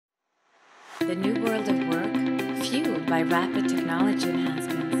the new world of work, fueled by rapid technology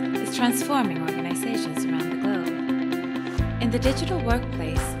enhancements, is transforming organizations around the globe. In the digital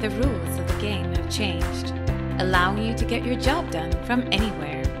workplace, the rules of the game have changed, allowing you to get your job done from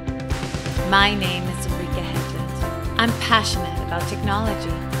anywhere. My name is Ulrika Hedlund. I'm passionate about technology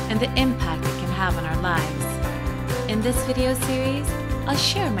and the impact it can have on our lives. In this video series, I'll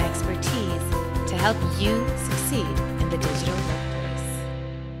share my expertise to help you succeed in the digital workplace.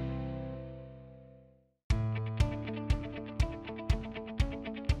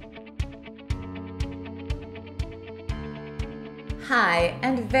 Hi,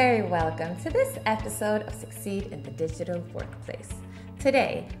 and very welcome to this episode of Succeed in the Digital Workplace.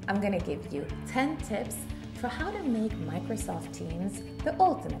 Today, I'm going to give you 10 tips for how to make Microsoft Teams the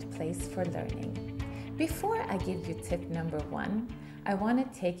ultimate place for learning. Before I give you tip number 1, I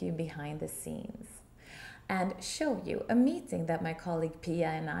want to take you behind the scenes and show you a meeting that my colleague Pia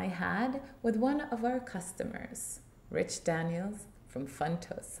and I had with one of our customers, Rich Daniels from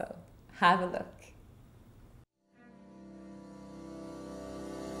Funtoso. Have a look.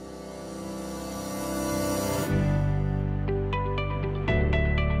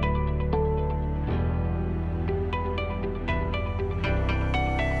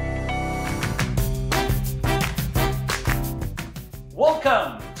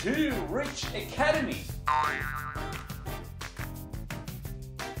 Welcome to Rich Academy.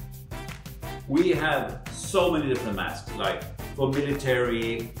 We have so many different masks, like for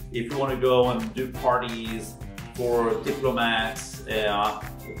military, if you want to go and do parties, for diplomats,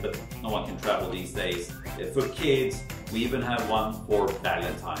 but no one can travel these days. For kids, we even have one for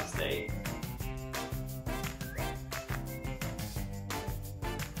Valentine's Day.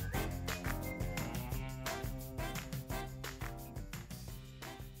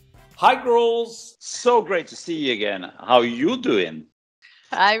 Hi girls, so great to see you again. How you doing?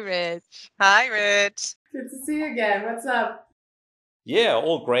 Hi, Rich. Hi, Rich. Good to see you again. What's up? Yeah,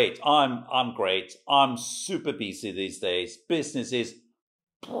 all great. I'm great. I'm super busy these days. Business is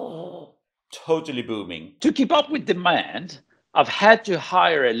totally booming. To keep up with demand, I've had to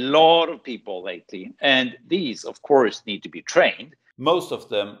hire a lot of people lately, and these, of course, need to be trained. Most of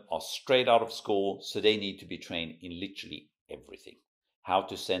them are straight out of school, so they need to be trained in literally everything. How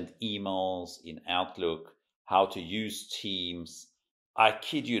to send emails in Outlook, how to use Teams. I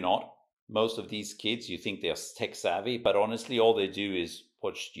kid you not, most of these kids, you think they're tech savvy, but honestly, all they do is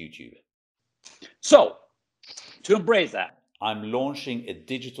watch YouTube. So, to embrace that, I'm launching a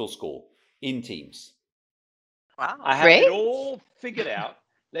digital school in Teams. Wow. I have it all figured out.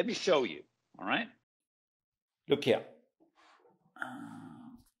 Let me show you, all right? Look here.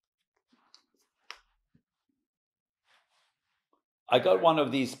 I got one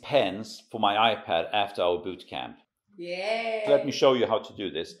of these pens for my iPad after our boot camp. Yay! Let me show you how to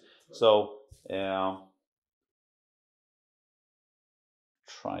do this. So,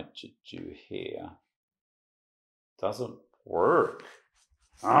 try to do here. Doesn't work.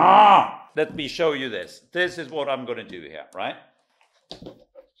 Let me show you this. This is what I'm going to do here, right?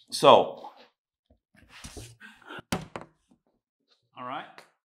 So, all right.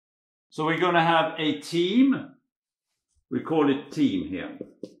 So we're going to have a team. We call it team here.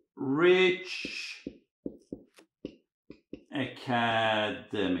 Rich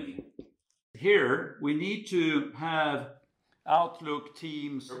Academy. Here we need to have Outlook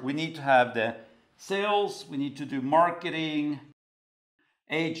Teams. We need to have the sales. We need to do marketing,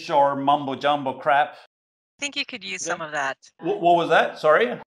 HR, mumbo jumbo crap. I think you could use some of that. What was that?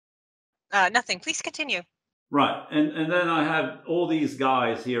 Sorry? Nothing. Please continue. Right. And then I have all these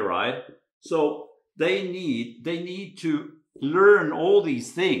guys here, right? So they need to learn all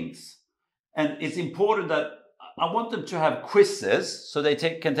these things. And it's important that I want them to have quizzes, so they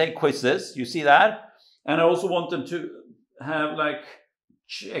can take quizzes. You see that? And I also want them to have like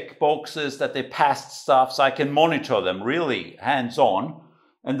check boxes that they passed stuff, so I can monitor them really hands-on.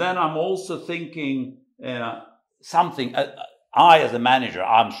 And then I'm also thinking something, I as a manager,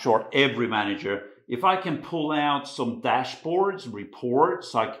 I'm sure every manager, if I can pull out some dashboards,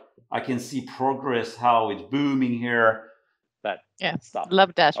 reports, like I can see progress, how it's booming here. That stuff.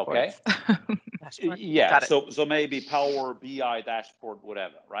 Love dashboards. Okay. Yeah. So maybe Power BI dashboard,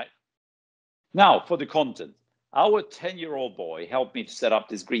 whatever, right? Now for the content. Our 10-year-old boy helped me to set up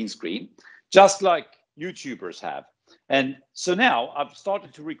this green screen, just like YouTubers have. And so now I've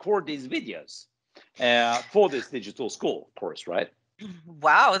started to record these videos for this digital school, of course, right?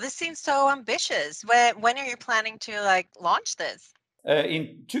 Wow, this seems so ambitious. When are you planning to launch this?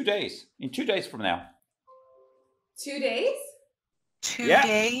 In 2 days. In 2 days from now. 2 days? 2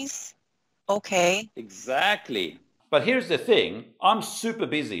 days? Okay. Exactly. But here's the thing. I'm super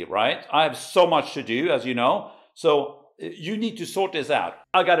busy, right? I have so much to do, as you know. So you need to sort this out.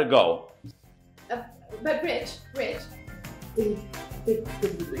 I gotta go. But Rich, did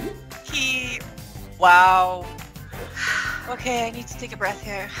he breathe? Wow. Okay, I need to take a breath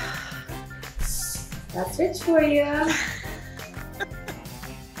here. That's Rich for you.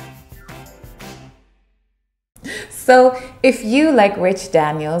 So if you, like Rich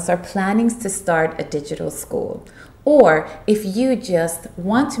Daniels, are planning to start a digital school, or if you just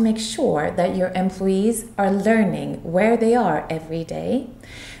want to make sure that your employees are learning where they are every day,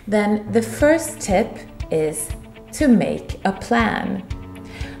 then the first tip is to make a plan.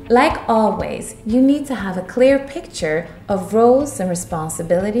 Like always, you need to have a clear picture of roles and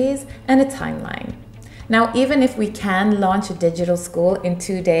responsibilities and a timeline. Now, even if we can launch a digital school in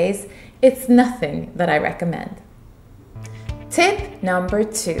 2 days, it's nothing that I recommend. Tip number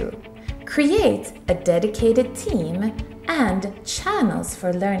 2, create a dedicated team and channels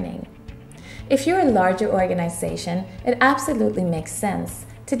for learning. If you're a larger organization, it absolutely makes sense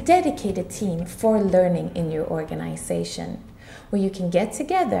to dedicate a team for learning in your organization, where you can get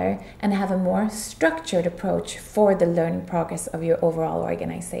together and have a more structured approach for the learning progress of your overall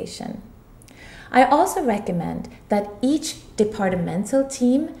organization. I also recommend that each departmental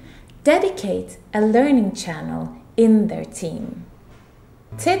team dedicate a learning channel in their team.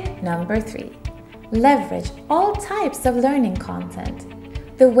 Tip number 3, leverage all types of learning content.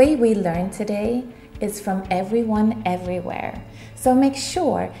 The way we learn today is from everyone everywhere. So make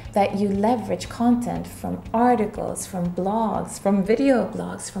sure that you leverage content from articles, from blogs, from video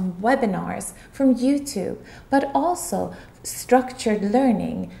blogs, from webinars, from YouTube, but also structured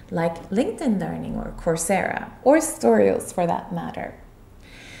learning like LinkedIn Learning or Coursera or Storyals for that matter.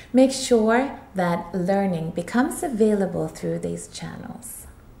 Make sure that learning becomes available through these channels.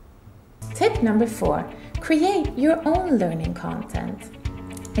 Tip number 4, create your own learning content.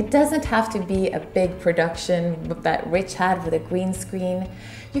 It doesn't have to be a big production that Rich had with a green screen.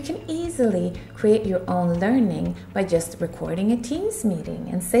 You can easily create your own learning by just recording a Teams meeting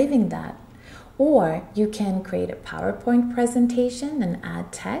and saving that. Or you can create a PowerPoint presentation and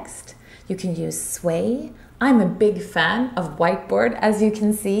add text. You can use Sway. I'm a big fan of Whiteboard, as you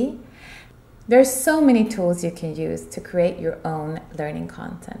can see. There's so many tools you can use to create your own learning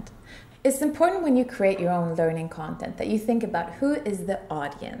content. It's important when you create your own learning content that you think about who is the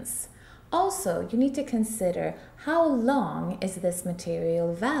audience. Also, you need to consider how long is this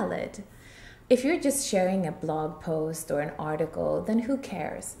material valid. If you're just sharing a blog post or an article, then who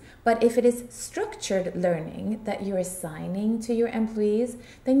cares? But if it is structured learning that you're assigning to your employees,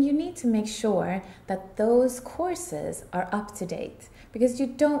 then you need to make sure that those courses are up to date, because you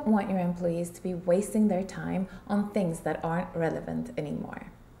don't want your employees to be wasting their time on things that aren't relevant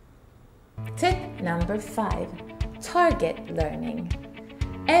anymore. Tip number 5, target learning.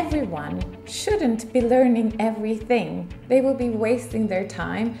 Everyone shouldn't be learning everything. They will be wasting their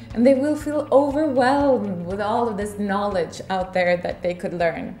time and they will feel overwhelmed with all of this knowledge out there that they could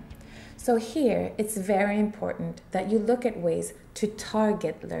learn. So here, it's very important that you look at ways to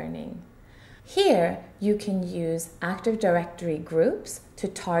target learning. Here, you can use Active Directory groups to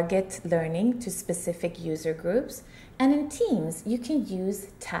target learning to specific user groups, and in Teams, you can use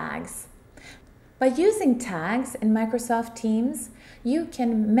tags. By using tags in Microsoft Teams, you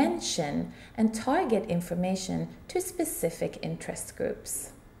can mention and target information to specific interest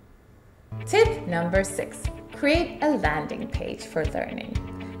groups. Tip number 6, create a landing page for learning.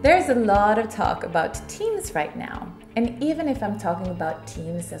 There's a lot of talk about Teams right now. And even if I'm talking about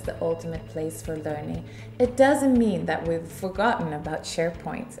Teams as the ultimate place for learning, it doesn't mean that we've forgotten about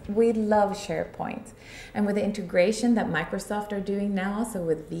SharePoint. We love SharePoint. And with the integration that Microsoft are doing now, also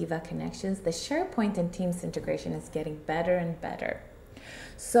with Viva Connections, the SharePoint and Teams integration is getting better and better.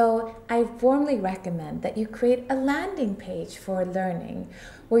 So I warmly recommend that you create a landing page for learning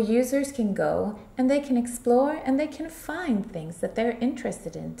where users can go and they can explore and they can find things that they're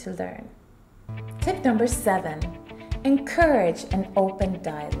interested in to learn. Tip number 7, encourage an open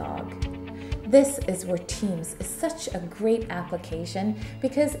dialogue. This is where Teams is such a great application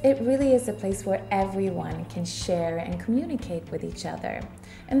because it really is a place where everyone can share and communicate with each other.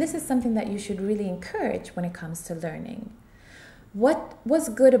 And this is something that you should really encourage when it comes to learning. What was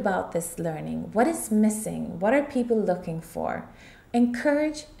good about this learning? What is missing? What are people looking for?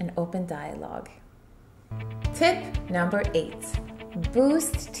 Encourage an open dialogue. Tip number 8,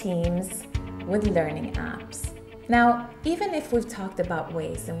 boost Teams with learning apps. Now, even if we've talked about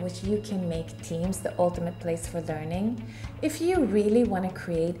ways in which you can make Teams the ultimate place for learning, if you really want to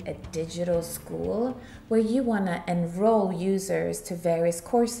create a digital school where you want to enroll users to various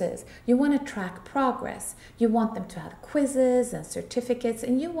courses, you want to track progress, you want them to have quizzes and certificates,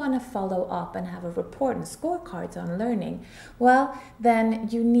 and you want to follow up and have a report and scorecards on learning, well, then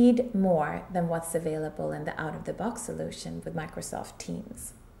you need more than what's available in the out-of-the-box solution with Microsoft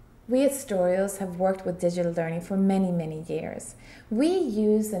Teams. We at Storyals have worked with digital learning for many, many years. We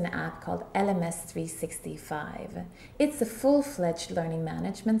use an app called LMS 365. It's a full-fledged learning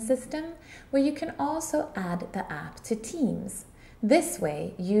management system where you can also add the app to Teams. This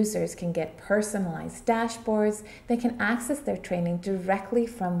way, users can get personalized dashboards, they can access their training directly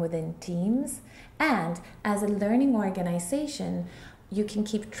from within Teams, and as a learning organization, you can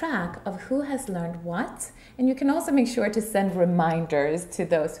keep track of who has learned what, and you can also make sure to send reminders to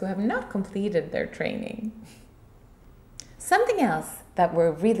those who have not completed their training. Something else that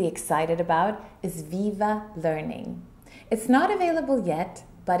we're really excited about is Viva Learning. It's not available yet,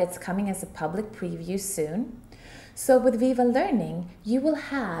 but it's coming as a public preview soon. So with Viva Learning, you will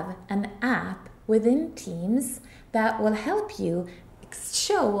have an app within Teams that will help you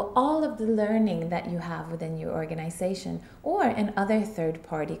show all of the learning that you have within your organization or in other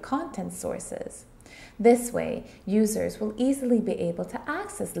third-party content sources. This way, users will easily be able to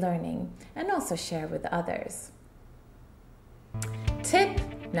access learning and also share with others. Tip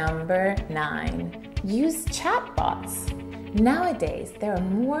number 9, use chatbots. Nowadays, there are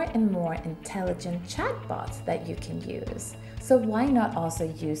more and more intelligent chatbots that you can use. So why not also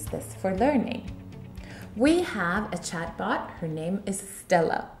use this for learning? We have a chatbot, her name is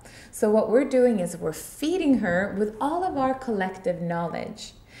Stella. So what we're doing is we're feeding her with all of our collective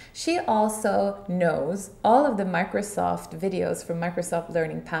knowledge. She also knows all of the Microsoft videos from Microsoft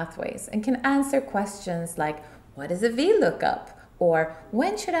Learning Pathways and can answer questions like, what is a VLOOKUP? Or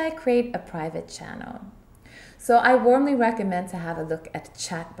when should I create a private channel? So I warmly recommend to have a look at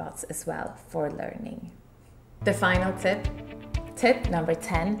chatbots as well for learning. The final tip, tip number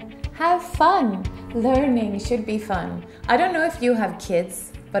 10, have fun. Learning should be fun. I don't know if you have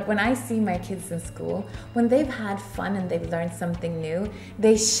kids, but when I see my kids in school, when they've had fun and they've learned something new,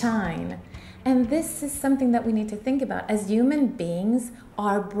 they shine. And this is something that we need to think about. As human beings,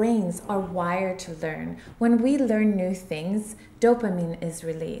 our brains are wired to learn. When we learn new things, dopamine is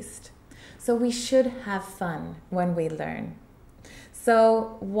released. So we should have fun when we learn.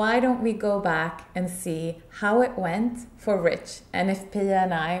 So why don't we go back and see how it went for Rich and if Pia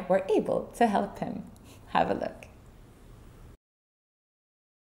and I were able to help him. Have a look.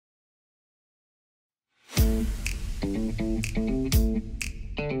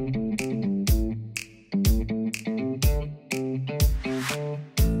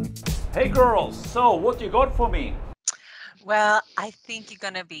 Hey girls, so what you got for me? Well, I think you're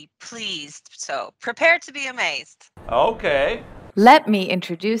going to be pleased. So prepare to be amazed. Okay. Let me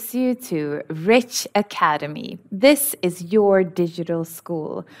introduce you to Rich Academy. This is your digital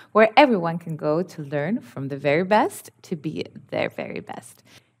school where everyone can go to learn from the very best to be their very best.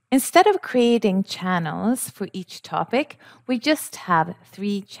 Instead of creating channels for each topic, we just have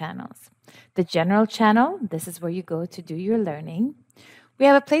 3 channels. The general channel, this is where you go to do your learning. We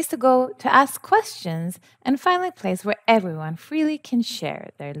have a place to go to ask questions, and finally a place where everyone freely can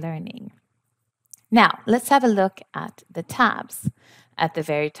share their learning. Now, let's have a look at the tabs. At the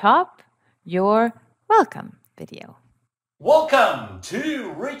very top, your welcome video. Welcome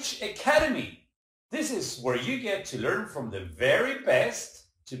to Rich Academy. This is where you get to learn from the very best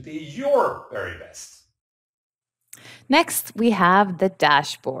to be your very best. Next, we have the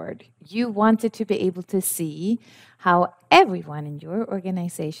dashboard. You wanted to be able to see how everyone in your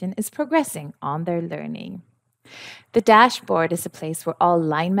organization is progressing on their learning. The dashboard is a place where all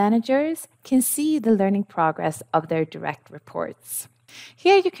line managers can see the learning progress of their direct reports.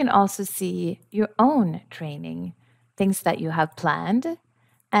 Here you can also see your own training, things that you have planned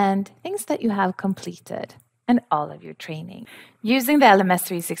and things that you have completed, and all of your training. Using the LMS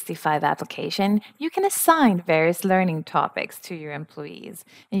 365 application, you can assign various learning topics to your employees,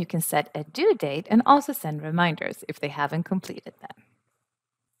 and you can set a due date and also send reminders if they haven't completed them.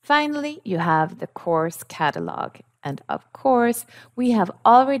 Finally, you have the course catalog. And of course, we have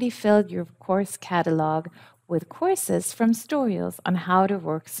already filled your course catalog with courses from Storyals on how to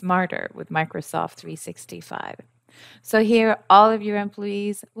work smarter with Microsoft 365. So here, all of your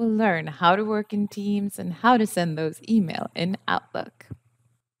employees will learn how to work in Teams and how to send those emails in Outlook.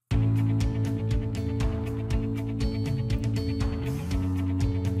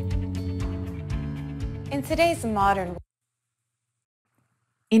 In today's modern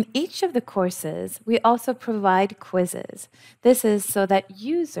In each of the courses, we also provide quizzes. This is so that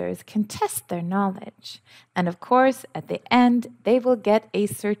users can test their knowledge. And of course, at the end, they will get a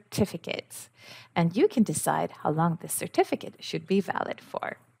certificate. And you can decide how long this certificate should be valid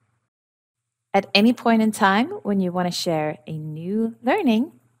for. At any point in time when you want to share a new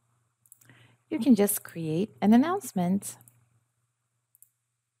learning, you can just create an announcement.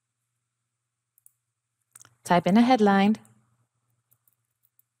 Type in a headline.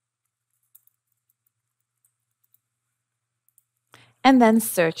 And then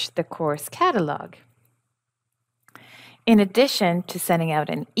search the course catalog. In addition to sending out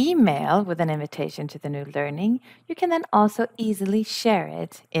an email with an invitation to the new learning, you can then also easily share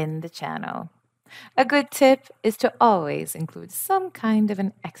it in the channel. A good tip is to always include some kind of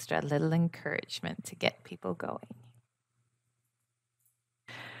an extra little encouragement to get people going.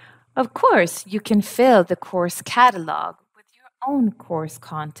 Of course, you can fill the course catalog with your own course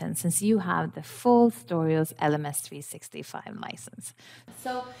content since you have the full Storyals LMS 365 license.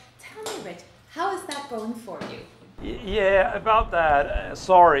 So tell me, Rich, how is that going for you? Yeah, about that.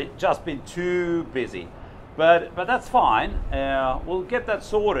 Sorry, just been too busy. But that's fine. We'll get that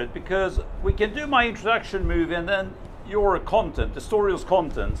sorted because we can do my introduction movie and then your content, the Storyals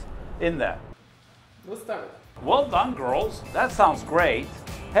content in there. We'll start. Well done, girls. That sounds great.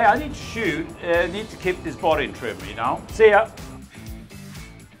 Hey, I need to shoot. Need to keep this body trim, you know. See ya.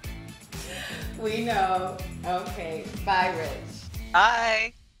 We know. Okay. Bye, Rich.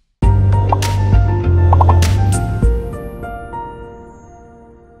 Bye.